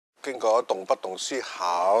經過動不動思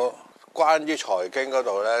考，關於財經嗰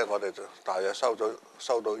度呢，我哋就大約收到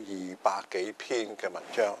200幾篇嘅文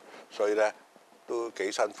章，所以呢都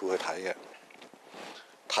幾辛苦去睇嘅。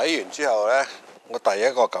睇完之後呢，我第一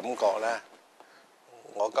個感覺呢，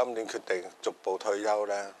我今年決定逐步退休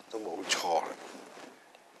呢，都冇錯。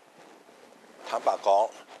坦白講，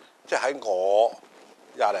即係喺我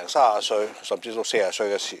20零30歲，甚至到40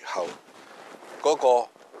歲嘅時候，嗰個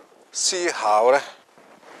思考呢，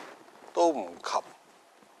都唔及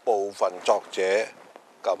部分作者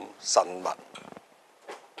咁慎密。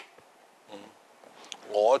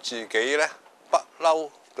我自己呢，不嬲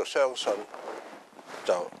就相信，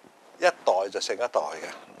就一代就勝一代嘅，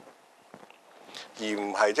而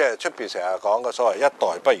唔係即係出邊成日講嘅所謂一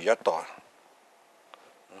代不如一代。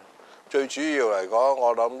最主要嚟講，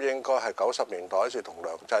我諗應該係90年代嗰時同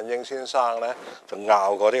梁振英先生呢就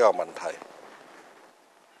拗過呢個問題。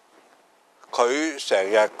佢成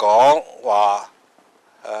日講話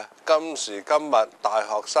今時今日大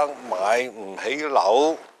學生買唔起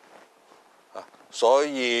樓，所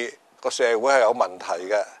以個社會係有問題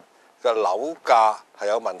嘅，個樓價係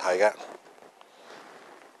有問題嘅。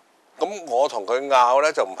咁我同佢拗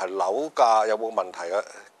呢，就唔係樓價有冇問題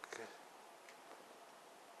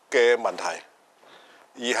嘅問題，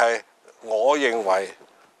而係我認為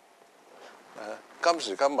今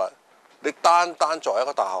時今日你單作為一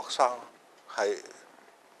個大學生係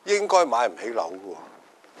應該買唔起樓嘅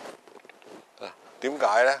喎。點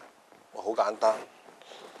解呢？好簡單，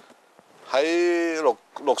喺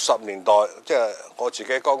60年代，即係我自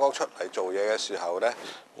己剛剛出嚟做嘢嘅時候呢，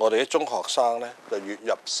我哋啲中學生呢就月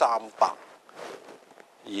入300，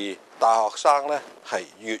而大學生呢係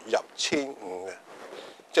月入1500嘅，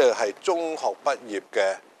即係中學畢業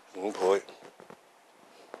嘅5倍。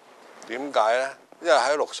點解呢？因為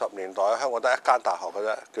喺60年代香港得一間大學嘅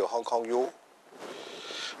啫，叫 Hong Kong U。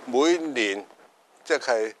每年即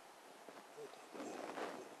係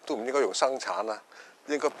都唔應該用生產啦，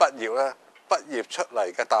應該畢業出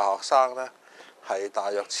嚟嘅大學生呢係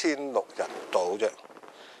大約1600人到啫。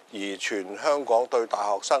而全香港對大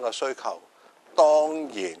學生嘅需求當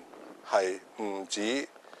然係唔止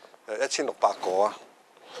1600個啊。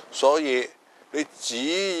所以你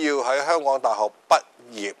只要喺香港大學畢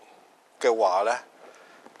業嘅話呢，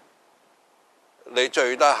你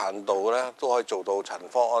最低限度呢都可以做到陳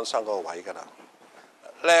方安生嗰個位㗎啦。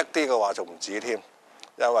叻啲嘅話就唔止添，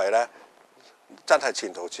因為呢真係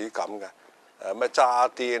前途似錦嘅。咩渣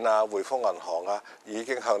甸啊、匯豐銀行啊，已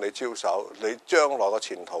經向你招手，你將來嘅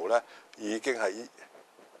前途呢已經係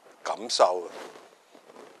感受。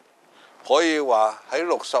可以話喺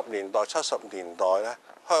60年代、70年代呢，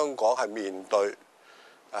香港係面對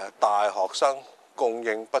大學生供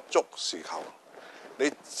應不足時候，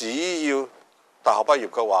你只要大學畢業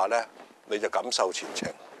嘅話呢，你就感受前程。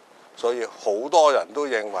所以好多人都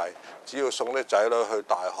認為，只要送啲仔女去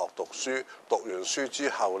大學讀書，讀完書之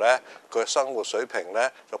後呢，佢嘅生活水平呢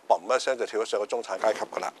就砰一聲就跳咗上個中產階級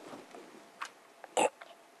㗎啦。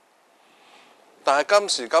但係今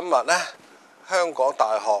時今日呢，香港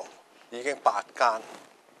大學已經8間，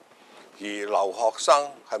而留學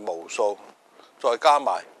生係無數，再加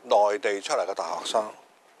埋內地出嚟嘅大學生，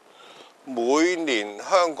每年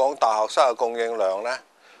香港大學生嘅供應量呢，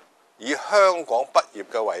以香港畢業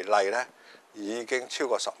嘅為例呢，已經超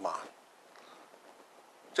過10萬。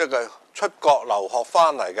即係出國留學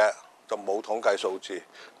翻嚟嘅就冇統計數字，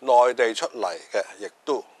內地出嚟嘅亦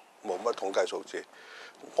都冇乜統計數字。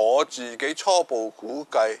我自己初步估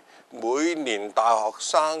計，每年大學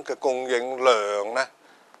生嘅供應量呢，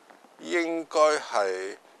應該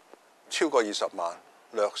係超過20萬，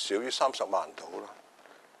略少於30萬到啦。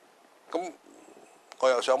咁我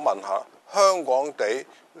又想問下，香港地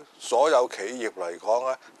所有企業嚟講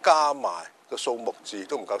咧，加埋個數目字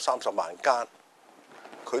都唔夠30萬間，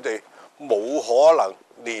佢哋冇可能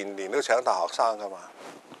年年都請大學生㗎嘛。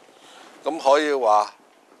咁可以話，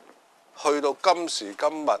去到今時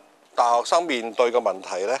今日，大學生面對嘅問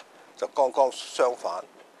題呢，就剛剛相反。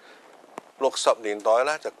60年代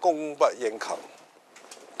呢，就供不應求，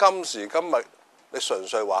今時今日你純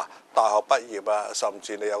粹話大學畢業啊，甚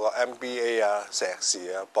至你有個 MBA 啊、碩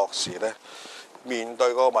士啊、博士呢，面對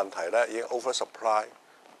嗰個問題呢，已經 oversupply，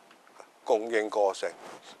 供應過剩。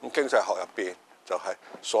咁經濟學入邊就係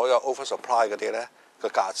所有 oversupply 嗰啲呢，個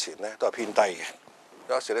價錢呢都係偏低嘅。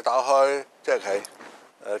有時你打開即係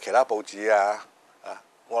其他報紙啊，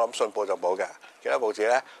我諗信報就冇嘅，其他報紙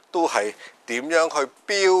呢都係點樣去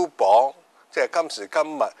標榜，即係今時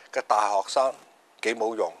今日嘅大學生幾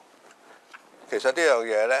冇用。其實呢樣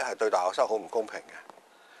嘢呢係對大學生好唔公平嘅。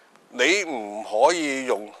你唔可以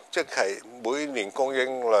用即係每年供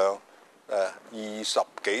應量20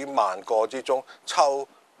幾萬個之中抽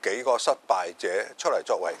幾個失敗者出嚟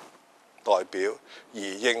作為代表，而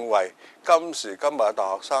認為今時今日嘅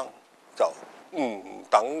大學生就唔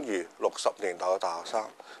等於60年代嘅大學生。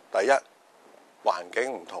第一，環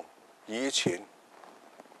境唔同，以前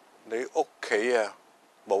你屋企啊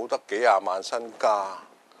冇得幾廿萬身家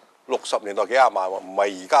，60年代幾廿萬喎，唔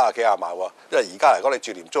係而家嘅幾廿萬喎。因為而家嚟講，你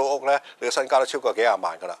住廉租屋呢，你嘅身家都超過幾廿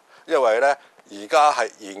萬㗎啦。因為呢，而家係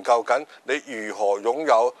研究緊你如何擁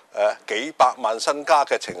有幾百萬身家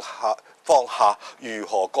嘅情況下，如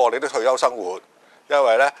何過你啲退休生活。因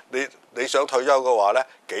為呢，你想退休嘅話呢，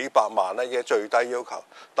幾百萬呢已經最低要求。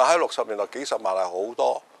但喺60年代幾十萬係好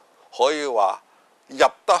多，可以話入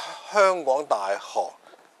得香港大學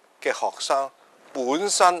嘅學生本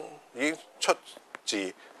身已經出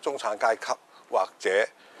自中產階級或者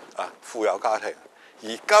富有家庭，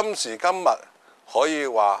而今時今日可以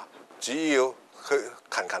話，只要佢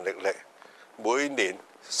勤勤力力，每年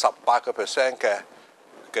18%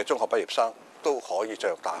 嘅中學畢業生都可以進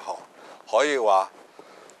入大學，可以話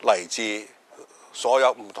嚟自所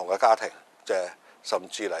有唔同嘅家庭，即係甚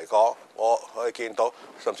至嚟講，我可以見到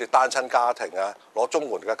甚至單親家庭啊，攞綜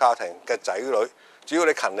援嘅家庭嘅仔女，只要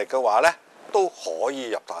你勤力嘅話呢，都可以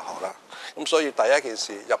入大學啦。咁所以第一件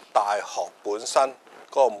事，入大學本身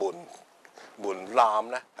嗰個門檻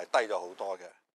呢係低咗好多嘅。